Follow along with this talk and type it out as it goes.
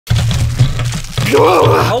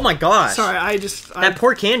Oh my gosh. Sorry, that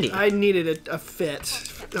poor candy. I needed a fit.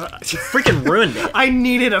 You freaking ruined it. I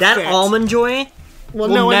needed a fit. That Almond Joy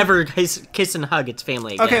will never kiss and hug its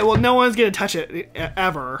family again. Okay, well, no one's gonna touch it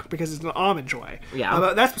ever because it's an Almond Joy. Yeah.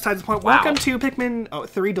 But that's besides the point. Wow. Welcome to Pikmin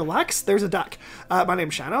 3 Deluxe. There's a duck. My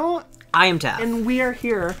name's Shadow. I am Taff. And we are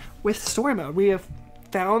here with story mode. We have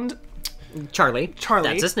found Charlie.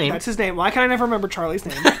 That's his name. That's his name. Why can I never remember Charlie's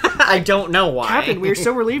name? I don't know why. Captain, we are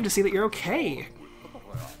so relieved to see that you're okay.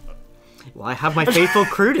 Well, I have my faithful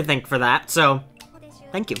crew to thank for that, so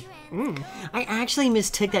thank you. I actually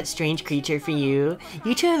mistook that strange creature for you.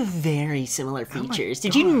 You two have very similar features.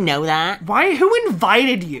 Did you know that? Why? Who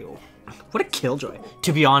invited you? What a killjoy.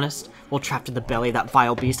 To be honest, while trapped in the belly of that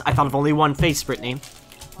vile beast, I thought of only one face, Brittany.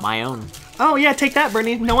 My own. Oh yeah, take that,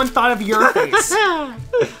 Brittany. No one thought of your face.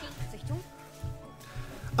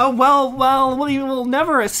 Oh, well, you will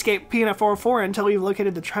never escape Peanut 404 until we've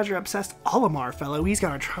located the treasure-obsessed Olimar fellow. He's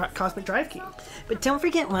got our cosmic drive key. But don't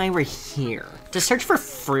forget why we're here. To search for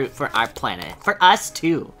fruit for our planet. For us,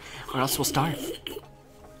 too. Or else we'll starve.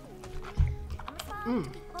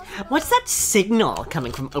 What's that signal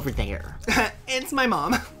coming from over there? It's my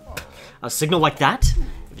mom. A signal like that?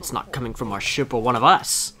 If it's not coming from our ship or one of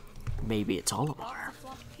us, maybe it's Olimar.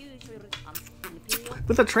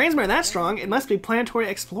 With a transmitter that strong, it must be planetary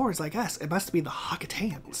explorers like us. It must be the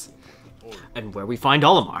Hakatans. And where we find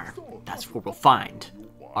Olimar, that's where we'll find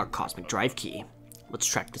our cosmic drive key. Let's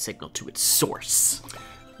track the signal to its source.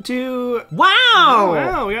 Wow! Wow!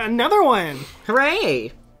 Wow, we got another one.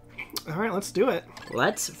 Hooray! All right, let's do it.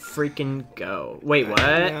 Let's freaking go. Wait, what?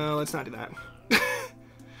 No, let's not do that.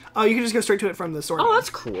 Oh, you can just go straight to it from the sword. Oh, that's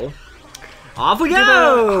cool. Off we Do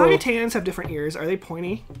go! the Hakatans have different ears? Are they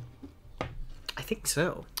pointy? I think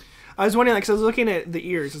so. I was wondering, like, 'cause I was looking at the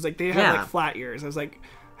ears. It's like they have Yeah. like flat ears. I was like,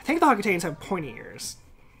 I think the Hakatans have pointy ears.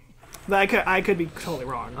 But I could be totally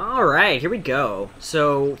wrong. All right, here we go.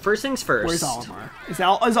 So first things first. Where's Olimar? Is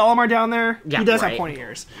Olimar down there? Yeah, he does right. have pointy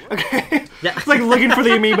ears. Okay. Yeah. It's like looking for the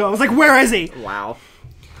amiibo. I was like, where is he? Wow.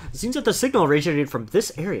 It seems that the signal originated from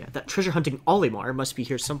this area. That treasure hunting Olimar must be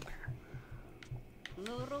here somewhere.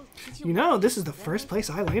 You know, this is the first place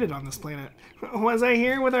I landed on this planet. Was I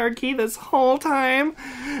here with our key this whole time?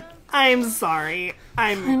 I'm sorry.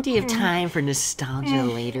 Plenty of time for nostalgia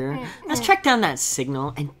later. Let's track down that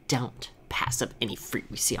signal and don't pass up any fruit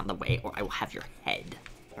we see on the way or I will have your head.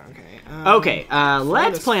 Okay.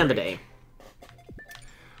 Let's plan the day.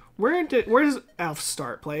 Where does Alf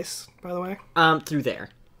start place, by the way? Through there.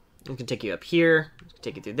 I'm gonna take you up here,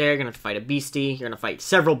 take you through there, you're gonna have to fight a beastie, you're gonna fight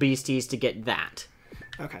several beasties to get that.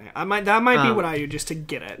 Okay. That might be what I do just to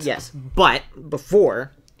get it. Yes, but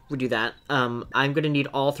before we do that, I'm gonna need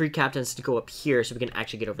all three captains to go up here so we can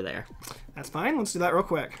actually get over there. That's fine. Let's do that real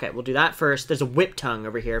quick. Okay, we'll do that first. There's a whip tongue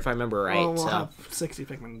over here if I remember right. Well, we'll so. have 60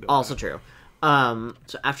 Pikmin to do Also that. true.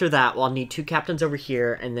 So after that, I'll need two captains over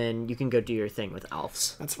here, and then you can go do your thing with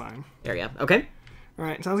elves. That's fine. There you go. Okay? All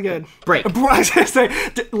right, sounds good. Break. I was gonna say,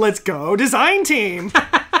 let's go, design team.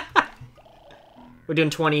 We're doing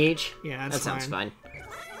 20 each? Yeah, that that's sounds fine.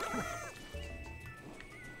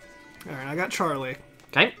 All right, I got Charlie.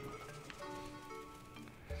 Okay.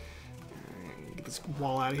 Get this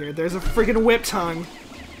wall out of here. There's a freaking whip tongue.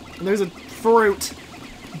 And there's a fruit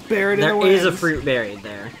buried in the There wind. is a fruit buried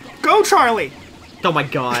there. Go, Charlie! Oh my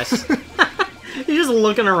gosh. You're just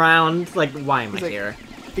looking around like, why am I like, here?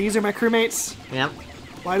 These are my crewmates. Yep.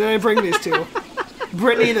 Why did I bring these two?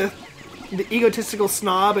 Brittany, the egotistical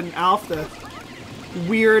snob, and Alf, the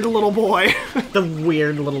weird little boy. The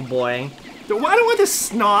weird little boy. I don't want this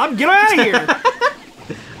snob. Get out of here.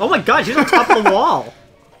 Oh my god, he's on top of the wall.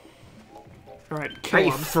 All right, kill Are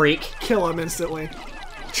you him. freak? Kill him instantly.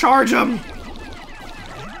 Charge him.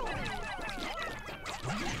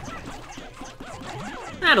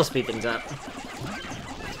 That'll speed things up.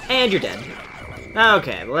 And you're dead.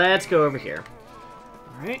 Okay, let's go over here.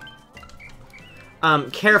 All right.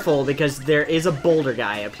 Careful, because there is a boulder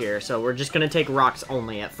guy up here, so we're just gonna take rocks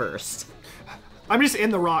only at first. I'm just in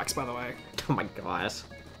the rocks, by the way. Oh my gosh.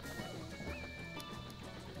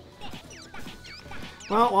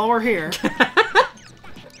 Well, while we're here. I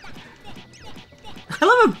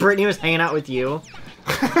love how Brittany was hanging out with you.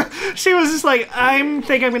 She was just like, I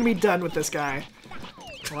think I'm gonna be done with this guy.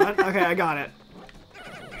 What? Okay, I got it.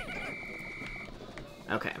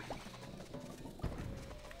 Okay.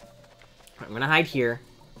 I'm gonna hide here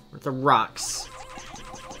with the rocks.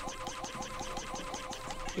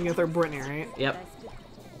 You can throw Brittany, right? Yep.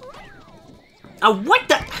 Oh, what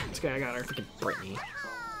the? It's okay, I got her. Freaking Brittany.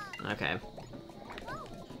 Okay.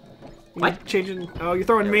 You What? changing? Oh, you're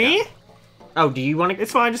throwing There we me? Oh, do you want to?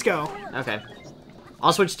 It's fine, just go. Okay.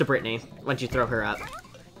 I'll switch to Brittany once you throw her up.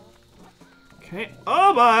 Okay.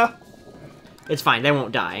 Oba! It's fine. They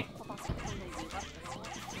won't die.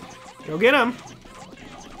 Go get him.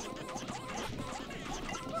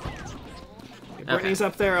 Brittany's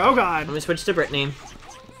up there. Oh god. Let me switch to Brittany.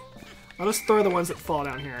 I'll just throw the ones that fall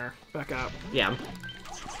down here back up. Yeah.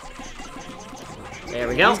 There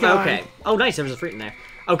we go. Okay. Oh, nice. There was a fruit in there.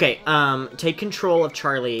 Okay. Take control of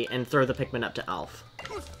Charlie and throw the Pikmin up to Alf.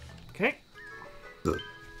 Okay.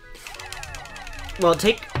 Well,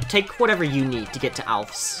 take whatever you need to get to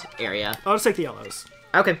Alf's area. I'll just take the yellows.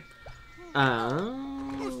 Okay.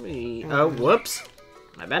 Oh, whoops.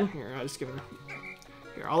 My bad. Here, I'll just give him.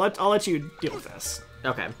 Here, I'll let you deal with this.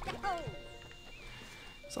 Okay.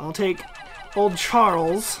 So I'll take old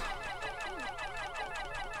Charles.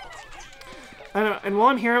 And while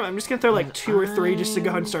I'm here, I'm just gonna throw like 2 or 3 just to go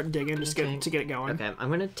ahead and start digging, just to get it going. Okay, I'm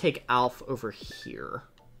gonna take Alf over here,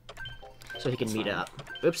 so he can meet up.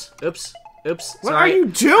 Oops, oops, oops. What Sorry. are you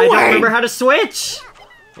doing? I don't remember how to switch.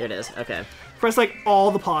 Here it is. Okay. Press like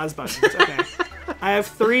all the pause buttons. Okay. I have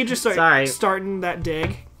 3 just starting that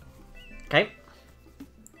dig. Okay.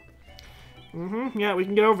 Yeah, we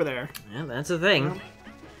can get over there. Yeah, that's the thing.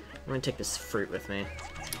 I'm gonna take this fruit with me.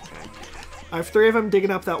 Okay. I have 3 of them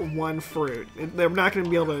digging up that one fruit. They're not going to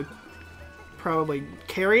be able to probably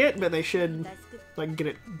carry it, but they should like get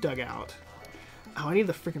it dug out. Oh, I need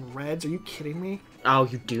the freaking reds. Are you kidding me? Oh,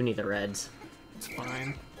 you do need the reds. It's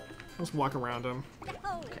fine. Let's walk around them.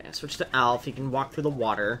 Okay, I switch to Alf. He can walk through the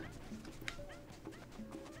water.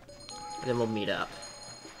 And then we'll meet up.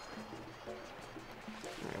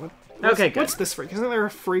 Right, okay, good. What's this freak? Isn't there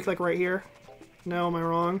a freak like right here? No, am I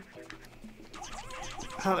wrong?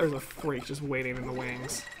 I thought there was a freak just waiting in the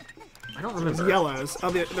wings. I don't remember. There's yellows.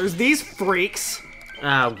 Oh, there's these freaks.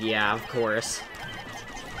 Oh, yeah, of course.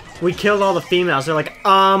 We killed all the females. They're like,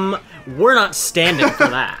 we're not standing for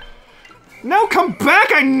that. No, come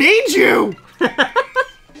back! I need you!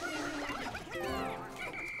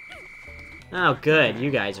 Oh, good.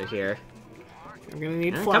 You guys are here. I'm gonna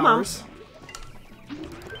need flowers.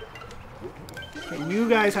 Okay, you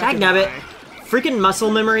guys have to Dagnabbit. die. Freaking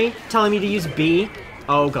muscle memory telling me to use B.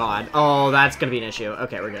 Oh, God. Oh, that's gonna be an issue.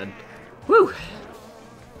 Okay, we're good. Woo!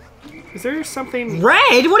 Is there something...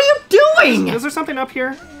 Red, what are you doing? Is there something up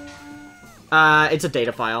here? It's a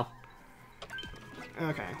data file.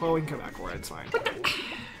 Okay, well, we can come back for it. It's fine.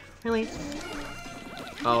 Really?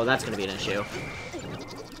 Oh, that's gonna be an issue.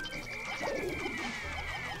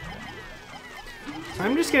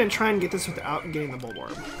 I'm just gonna try and get this without getting the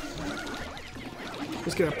bulborb.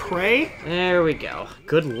 Just gonna pray. There we go.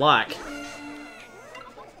 Good luck.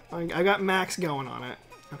 I got Max going on it.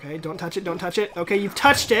 Okay, don't touch it, don't touch it. Okay, you've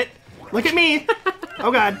touched it. Look at me.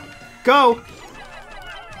 Oh, God. Go.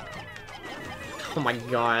 Oh, my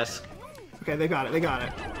gosh. Okay, they got it, they got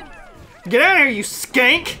it. Get out of here, you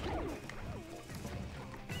skank!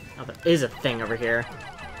 Oh, there is a thing over here.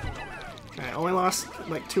 Okay, I only lost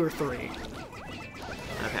like 2 or 3.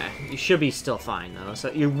 Okay, you should be still fine, though.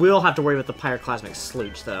 So you will have to worry about the pyroclasmic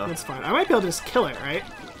slooch, though. That's fine. I might be able to just kill it, right?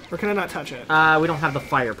 Or can I not touch it? We don't have the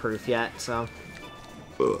fireproof yet, so...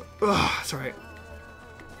 Ugh, that's alright.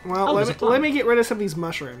 Well, let me get rid of some of these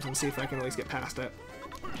mushrooms and see if I can at least get past it.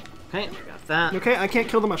 Okay, got that. Okay, I can't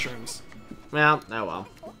kill the mushrooms. Well, oh well.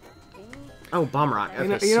 Oh, bomb rock.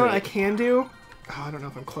 Okay, you know what I can do? Oh, I don't know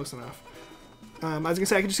if I'm close enough. I was gonna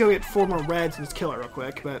say I could just go get 4 more reds and just kill it real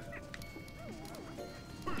quick, but...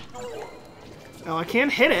 Oh, I can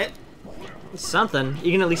hit it. Something.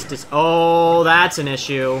 You can at least just... Oh, that's an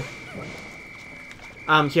issue.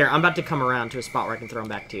 Here, I'm about to come around to a spot where I can throw them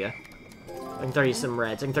back to you. I can throw you some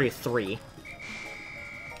reds. I can throw you 3.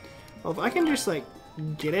 Well, if I can just, like,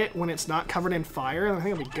 get it when it's not covered in fire, then I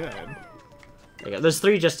think it'll be good. There you go. There's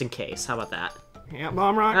 3 just in case. How about that? Yeah,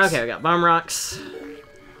 bomb rocks. Okay, we got bomb rocks.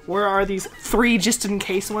 Where are these 3 just in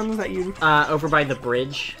case ones that you... Over by the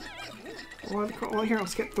bridge. Well, here,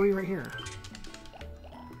 let's get 3 right here.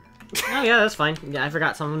 Oh, yeah, that's fine. Yeah, I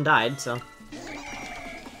forgot some of them died, so...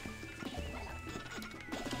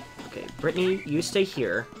 Okay, Brittany, you stay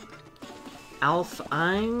here. Alf,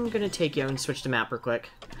 I'm gonna take you and switch to map real quick.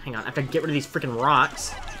 Hang on, I have to get rid of these freaking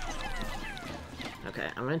rocks. Okay,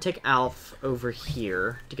 I'm gonna take Alf over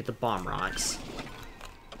here to get the bomb rocks.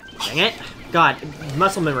 Dang it! God,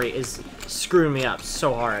 muscle memory is screwing me up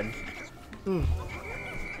so hard.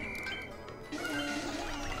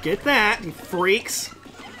 Get that, you freaks!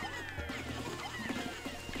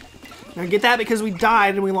 Now get that because we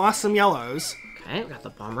died and we lost some yellows. Okay, we got the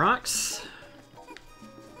bomb rocks.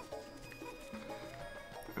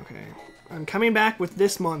 Okay, I'm coming back with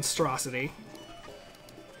this monstrosity.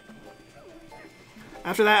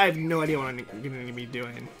 After that, I have no idea what I'm going to be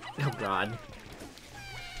doing. Oh, God.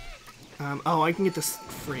 Oh, I can get this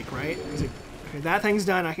freak, right? Okay, that thing's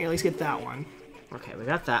done. I can at least get that one. Okay, we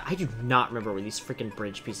got that. I do not remember where these freaking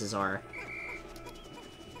bridge pieces are.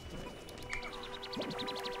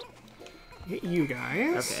 Get you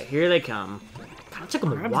guys. Okay, here they come. God, it took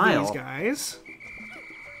them a while. These guys.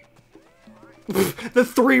 The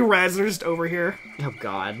 3 reds are just over here. Oh,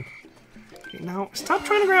 God. Okay, now, stop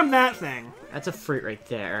trying to grab that thing. That's a fruit right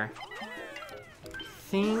there. I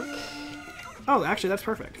think... Oh, actually, that's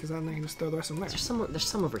perfect, because then they can just throw the rest of them there. There's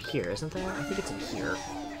some over here, isn't there? I think it's in here.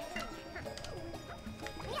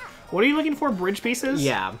 What are you looking for? Bridge pieces?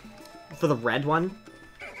 Yeah. For the red one?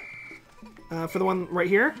 For the one right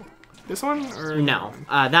here? This one? Or no.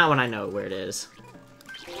 That one I know where it is.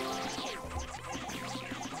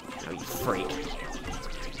 Oh, you freak.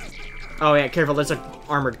 Oh, yeah, careful. There's an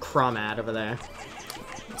armored crawmad over there.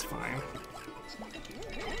 That's fine.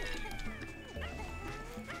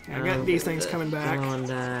 Yeah, I got these things coming back. On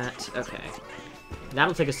that. Okay.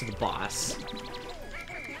 That'll take us to the boss.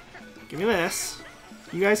 Give me this.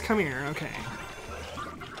 You guys come here. Okay.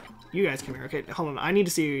 You guys come here. Okay, hold on. I need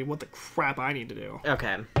to see what the crap I need to do.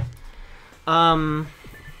 Okay.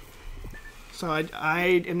 So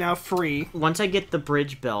I am now free. Once I get the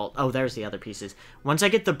bridge built... Oh, there's the other pieces. Once I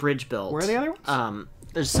get the bridge built... Where are the other ones?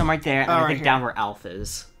 There's some right there, and I right think here. down where Alf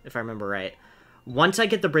is, if I remember right. Once I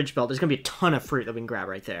get the bridge built, there's going to be a ton of fruit that we can grab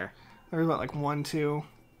right there. There's about like 1, 2.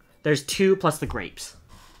 There's 2 plus the grapes.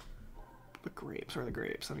 The grapes. Where are the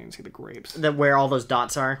grapes? I didn't see the grapes. Where all those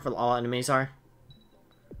dots are, where all enemies are.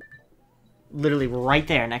 Literally right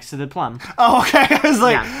there, next to the plum. Oh, okay. I was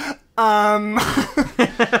like, yeah.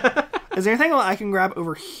 Is there anything I can grab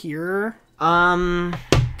over here? Can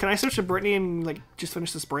I switch to Brittany and like just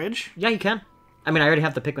finish this bridge? Yeah, you can. I mean, I already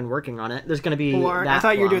have the Pikmin working on it. There's going to be that I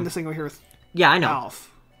thought you were plum. doing this thing over here with Yeah, I know.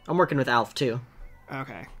 Alf. I'm working with Alf, too.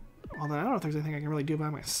 Okay. Well, then I don't know if there's anything I can really do by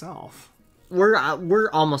myself. We're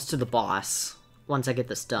almost to the boss once I get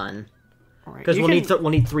this done. Because we'll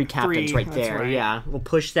need 3 captains right there. Right. Yeah, we'll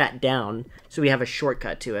push that down so we have a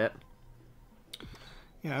shortcut to it.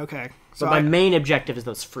 Yeah, okay. So But my main objective is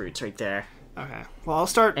those fruits right there. Okay. Well, I'll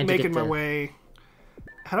start And to making get my way.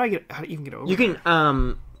 How do you even get over? You can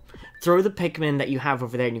throw the Pikmin that you have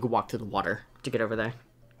over there, and you can walk through the water to get over there.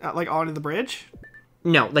 Like onto the bridge?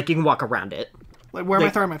 No, like you can walk around it. Like where am I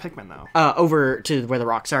throwing my Pikmin though? Over to where the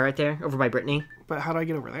rocks are right there, over by Brittany. But how do I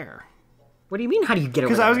get over there? What do you mean? How do you get over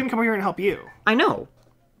there? Because I was gonna come over here and help you. I know.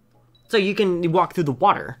 So you can walk through the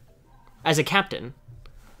water as a captain.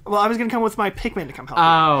 Well, I was gonna come with my Pikmin to come help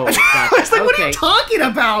Oh, you. I was like, okay. what are you talking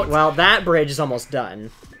about? Well, that bridge is almost done.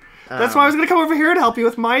 That's why I was gonna come over here to help you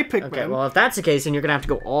with my Pikmin. Okay, well, if that's the case, then you're gonna have to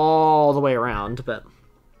go all the way around, but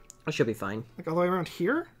I should be fine. Like all the way around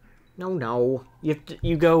here? No. You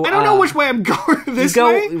go. I don't know which way I'm going. This you go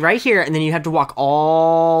way? right here, and then you have to walk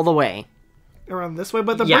all the way. Around this way?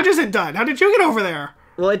 But the bridge isn't done. How did you get over there?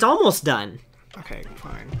 Well, it's almost done. Okay,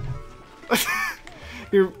 fine.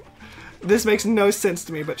 This makes no sense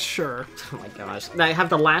to me, but sure. Oh my gosh. I have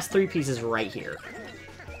the last 3 pieces right here.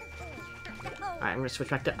 Alright, I'm gonna switch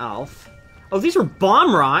back to Alf. Oh, these were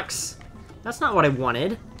bomb rocks! That's not what I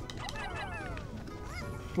wanted.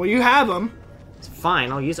 Well, you have them. It's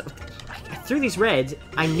fine, I'll use it. I threw these reds.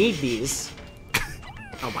 I need these.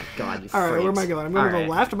 Oh my god, you Alright, where am I freaks. going? I'm going to the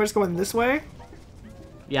left. Am I just going this way?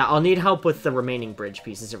 Yeah, I'll need help with the remaining bridge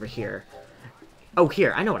pieces over here. Oh,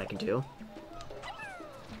 here. I know what I can do.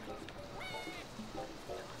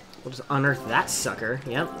 We'll just unearth that sucker.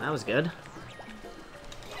 Yep, that was good.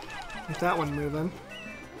 Get that one moving.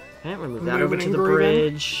 Okay, we'll move that over to the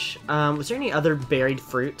bridge. Was there any other buried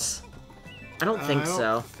fruits? I don't think so.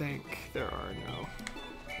 I don't think there are, no.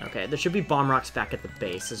 Okay, there should be bomb rocks back at the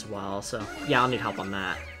base as well, so yeah, I'll need help on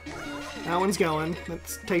that. That one's going. That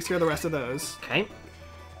takes care of the rest of those. Okay.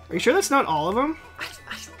 Are you sure that's not all of them?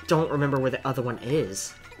 I don't remember where the other one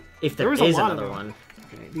is. If there was is a lot of another them. one.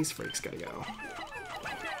 Okay, these freaks gotta go.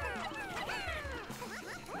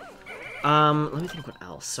 Let me think what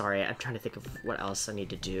else. Sorry, I'm trying to think of what else I need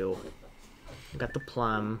to do. I've got the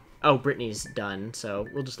plum. Oh, Brittany's done, so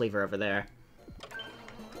we'll just leave her over there.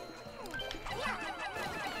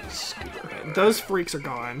 Okay, those freaks are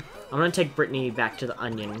gone. I'm gonna take Brittany back to the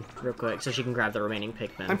onion real quick so she can grab the remaining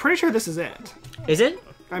Pikmin. I'm pretty sure this is it. Is it?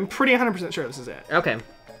 I'm pretty 100% sure this is it. Okay.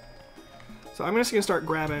 So I'm just gonna start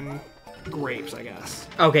grabbing grapes, I guess.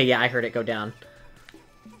 Okay, yeah, I heard it go down.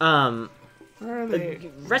 Where are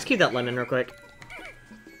they? Rescue that lemon real quick.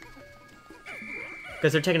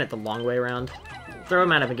 Because they're taking it the long way around. Throw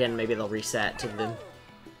them at him again, maybe they'll reset to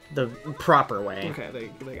the proper way. Okay,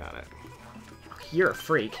 they got it. You're a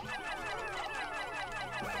freak.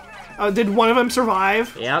 Oh, did one of them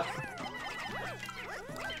survive? Yep.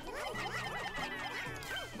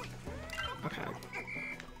 Okay.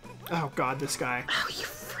 Oh god, this guy. Oh, you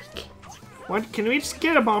freak. What? Can we just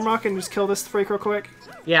get a bomb rock and just kill this freak real quick?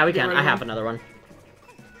 Yeah, we can. I have another one.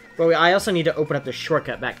 But I also need to open up the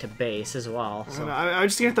shortcut back to base as well. So. I'm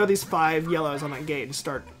just gonna throw these 5 yellows on that gate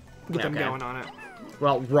and get them going on it.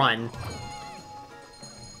 Well, run.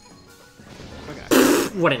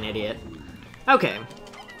 Okay. What an idiot. Okay.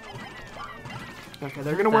 Okay,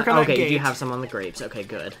 they're gonna work on that gate. Okay, you do have some on the grapes. Okay,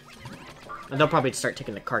 good. And they'll probably start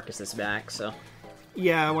taking the carcasses back, so...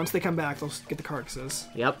 Yeah, once they come back, they'll get the carcasses.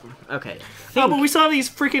 Yep. Okay. Oh, but we saw these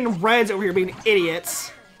freaking reds over here being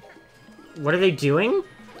idiots. What are they doing?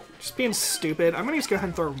 Just being stupid. I'm gonna just go ahead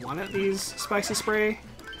and throw one at these spicy spray.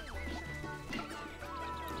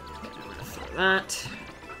 Throw that.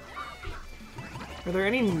 Are there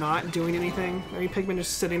any not doing anything? Are any Pikmin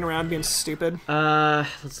just sitting around being stupid?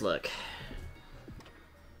 Let's look.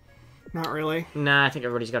 Not really. Nah, I think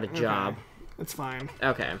everybody's got a job. That's fine.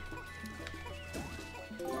 Okay.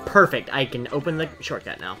 Perfect. I can open the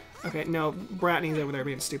shortcut now. Okay, no, Bratney's over there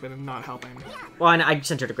being stupid and not helping. Well, and I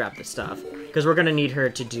sent her to grab the stuff because we're gonna need her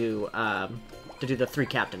to do the 3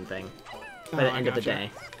 captain thing by the end of the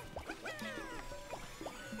day.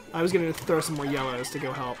 I was gonna throw some more yellows to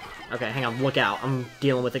go help. Okay, hang on. Look out. I'm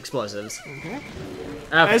dealing with explosives. Okay.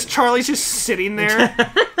 As Charlie's just sitting there.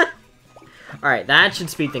 All right, that should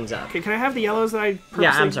speed things up. Okay, can I have the yellows that I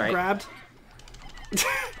purposely grabbed?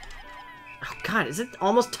 Oh God, is it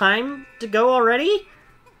almost time to go already?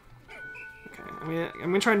 Okay, I'm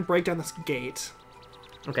gonna try and break down this gate.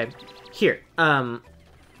 Okay, here. I'm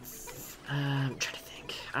trying to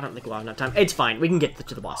think. I don't think we'll have enough time. It's fine. We can get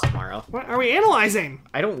to the boss tomorrow. What are we analyzing?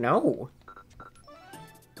 I don't know.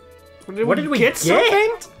 What did we get?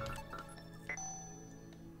 Something?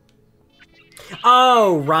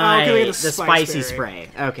 Oh, right. Okay, the spicy spray.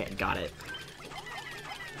 Okay, got it.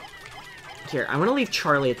 Here, I'm gonna leave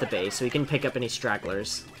Charlie at the base so he can pick up any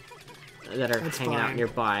stragglers that are hanging out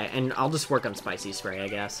nearby, and I'll just work on spicy spray, I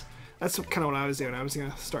guess. That's kind of what I was doing. I was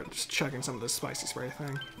gonna start just chucking some of this spicy spray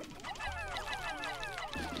thing.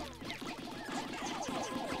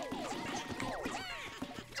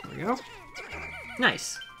 There we go.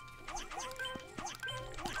 Nice.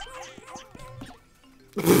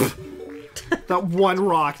 That one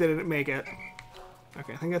rock that didn't make it.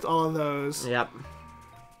 Okay, I think that's all of those. Yep.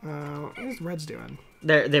 What is Reds doing?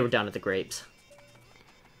 They were down at the grapes.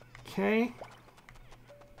 Okay.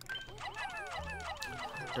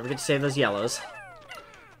 Don't forget to save those yellows.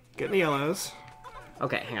 Getting the yellows.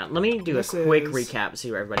 Okay, hang on. Let me do a quick recap, see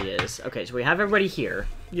where everybody is. Okay, so we have everybody here.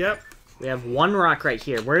 Yep. We have one rock right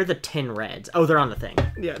here. Where are the 10 reds? Oh, they're on the thing.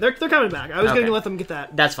 Yeah, they're coming back. I was going to let them get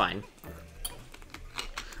that. That's fine.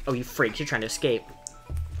 Oh, you freaks. You're trying to escape.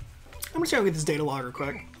 I'm just going to get this data logger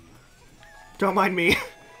quick. Don't mind me.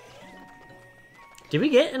 Did we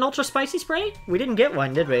get an ultra spicy spray? We didn't get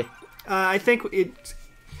one, did we? I think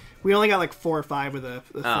we only got like 4 or 5 of the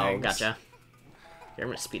things. Oh, gotcha. Here, I'm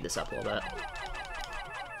going to speed this up a little bit.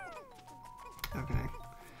 Okay.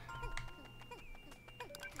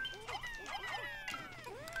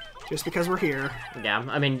 Just because we're here. Yeah,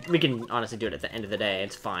 I mean, we can honestly do it at the end of the day.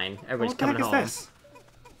 It's fine. Everybody's coming home. What the heck is this?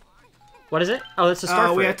 What is it? Oh, it's a star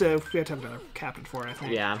fruit. We have to have another captain for it, I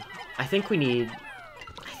think. Yeah. I think we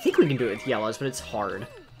can do it with yellows, but it's hard.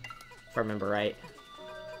 If I remember right.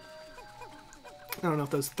 I don't know if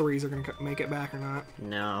those 3s are going to make it back or not.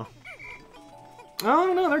 No.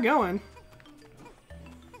 Oh, no, they're going.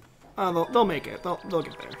 Oh, they'll make it. They'll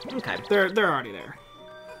get there. Okay. They're already there.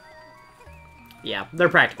 Yeah, they're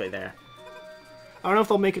practically there. I don't know if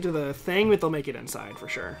they'll make it to the thing, but they'll make it inside for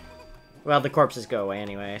sure. Well, the corpses go away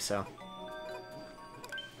anyway, so.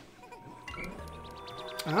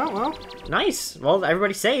 Oh, well. Nice. Well,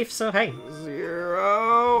 everybody's safe, so hey.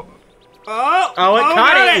 0. Oh, it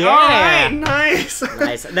caught it! Yeah! Alright, nice!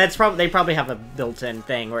 Nice. That's they probably have a built-in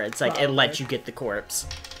thing where it's like, it lets you get the corpse.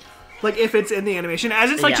 Like, if it's in the animation,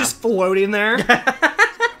 as it's like just floating there.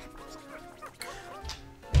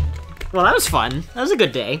 Well, that was fun. That was a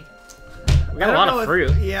good day. We got a lot of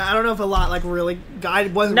fruit. Yeah, I don't know if a lot, like, really... I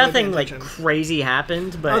wasn't Nothing, really like, crazy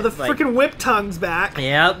happened, but... Oh, the like, freaking whip tongue's back.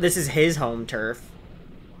 Yeah, this is his home turf.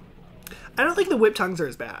 I don't think the whip tongues are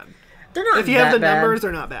as bad. They're not If you have the numbers,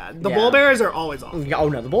 they're not bad. The bull bears are always awful. Oh,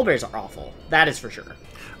 no, the bull bears are awful. That is for sure.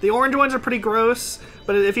 The orange ones are pretty gross,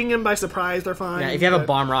 but if you can get them by surprise, they're fine. Yeah, if you have a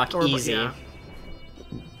bomb rock, easy. Yeah.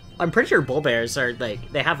 I'm pretty sure bull bears are,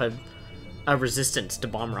 like, they have a resistance to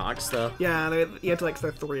bomb rocks, though. Yeah, you have to, like,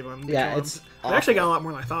 throw 3 of them. Yeah, it's We actually got a lot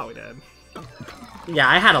more than I thought we did. Yeah,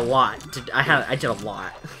 I had a lot. I did a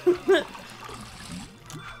lot.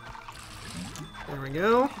 There we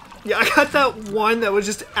go. Yeah, I got that one that was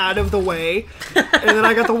just out of the way, and then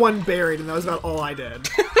I got the one buried, and that was about all I did.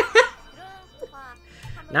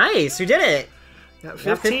 Nice, we did it. Got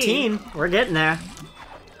Got 15. We're getting there.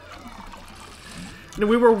 And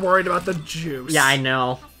we were worried about the juice. Yeah, I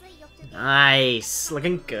know. Nice,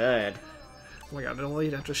 looking good. Oh my god, I don't want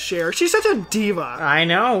you to have to share. She's such a diva. I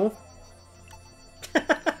know.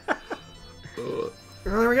 Oh,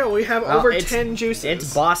 there we go. We have over 10 juices.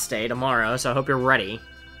 It's boss day tomorrow, so I hope you're ready.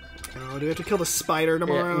 Oh, do we have to kill the spider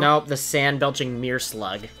tomorrow? Nope, the sand-belching mirror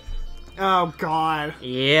slug. Oh god.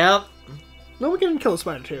 Yep. No, we can kill the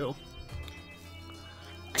spider too.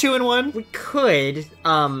 2 in 1? We could,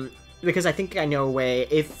 because I think I know a way,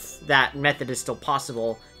 if that method is still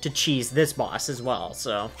possible, to cheese this boss as well,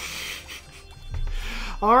 so...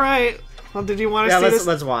 Alright. Well, did you want to see this?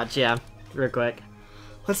 Let's watch, yeah. Real quick.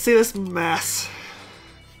 Let's see this mess.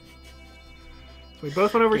 We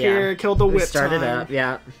both went over here, killed the whip Started tongue. up,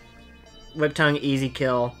 yeah. Whip tongue, easy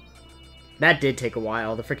kill. That did take a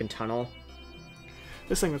while, the freaking tunnel.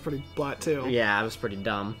 This thing was pretty blat, too. Yeah, it was pretty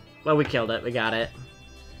dumb. Well, we killed it, we got it.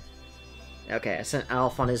 Okay, I sent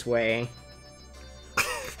Alf on his way.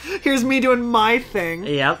 Here's me doing my thing.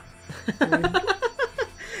 Yep.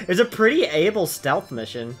 It was a pretty able stealth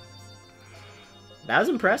mission. That was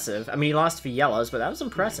impressive. I mean, he lost a few yellows, but that was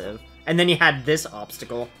impressive. And then you had this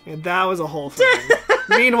obstacle. And that was a whole thing.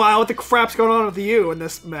 Meanwhile, what the crap's going on with you in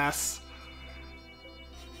this mess?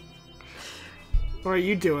 What are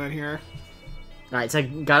you doing here? Alright, so I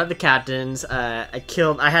got at the captains. I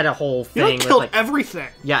had a whole thing. You killed with, everything.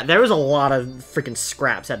 Yeah, there was a lot of freaking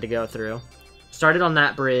scraps I had to go through. Started on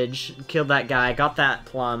that bridge, killed that guy, got that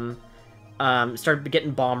plum. Started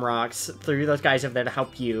getting bomb rocks, threw those guys over there to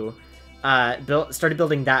help you. Started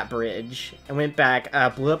building that bridge, and went back,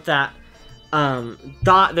 blew up that,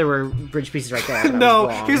 thought there were bridge pieces right there. No,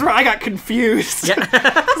 here's where I got confused. Yeah. I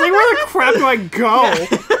was like, where the crap do I go?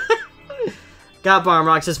 Yeah. Got bomb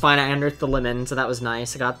rocks, is fine. I unearthed the lemon, so that was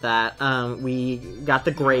nice. I got that. We got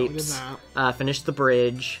the grapes, finished the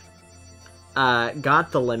bridge,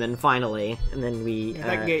 got the lemon, finally, and then we...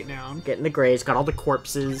 that gate down. Getting the grapes, got all the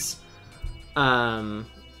corpses.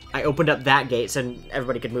 I opened up that gate so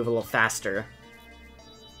everybody could move a little faster.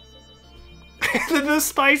 The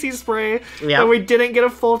spicy spray that we didn't get a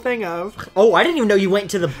full thing of. Oh, I didn't even know you went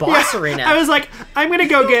to the boss arena. I was like, I'm gonna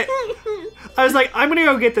go get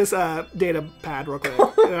this data pad real quick.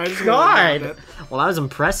 And I just God. Well, that was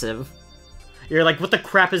impressive. You're like, what the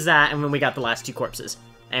crap is that? And then we got the last 2 corpses,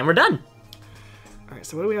 and we're done. All right,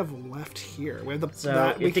 so what do we have left here? We have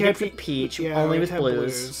the we can't get peach, only with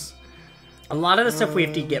blues. A lot of the stuff we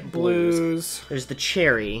have to get blues. There's the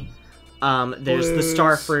cherry. There's the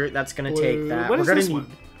star fruit. That's gonna take that. What is this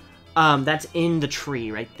one? That's in the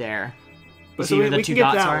tree right there. You So see where the 2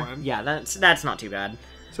 dots are? One. Yeah, that's not too bad.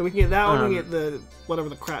 So we can get that one. We get the whatever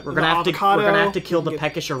the crap. We're gonna have to kill the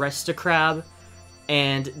peckish arresta crab,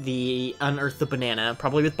 and the unearth the banana,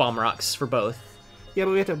 probably with bomb rocks for both. Yeah,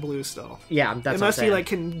 but we have to have blue still. Yeah, that's unless you like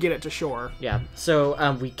can get it to shore. Yeah.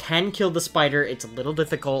 So we can kill the spider. It's a little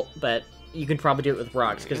difficult, but you can probably do it with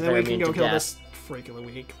rocks because they're immune to death. And then we can go kill this freak of the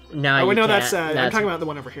week. No, you can't. that's I'm talking about the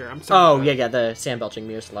one over here. I'm sorry. Oh, yeah, the sand-belching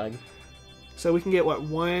mirror slug. So we can get, what,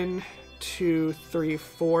 1, 2, 3,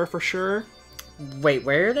 4 for sure? Wait,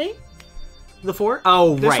 where are they? The 4?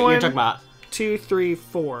 Oh, this right, one, you're talking about... 2, 3,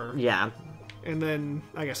 4. Yeah. And then,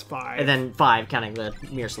 I guess, 5. And then 5, counting the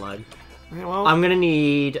mirror slug. Right, well, I'm gonna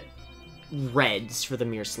need reds for the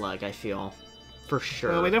mirror slug, I feel. For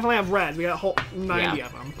sure. Well, we definitely have reds. We got a whole 90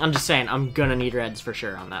 of them. I'm just saying, I'm gonna need reds for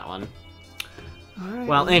sure on that one. Right.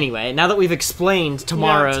 Well, anyway, now that we've explained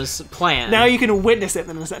tomorrow's plan... Now you can witness it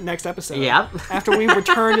in the next episode. Yep. After we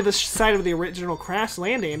return to the site of the original crash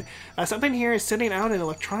landing, something here is sending out an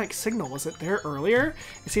electronic signal. Was it there earlier?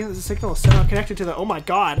 It seems that the signal is somehow connected to the... Oh my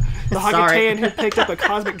god. The Hagatean who picked up a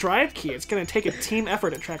cosmic drive key. It's going to take a team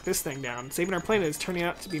effort to track this thing down. Saving our planet is turning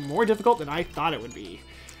out to be more difficult than I thought it would be.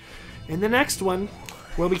 In the next one,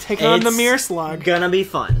 we'll be taking on the mirror slug. Gonna be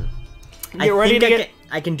fun. Get ready to get...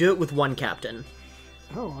 I can do it with 1 captain.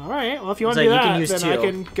 Oh, alright. Well, if you want to do that, then I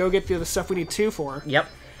can go get the stuff we need 2 for. Yep.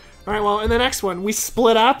 Alright, well, in the next one, we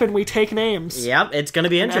split up and we take names. Yep, it's gonna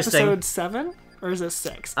be interesting. Episode 7? Or is it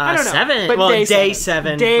 6? I don't know. 7. But well, day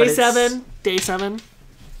 7. Day 7. Day 7.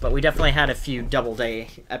 But we definitely had a few double day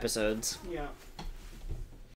episodes. Yeah.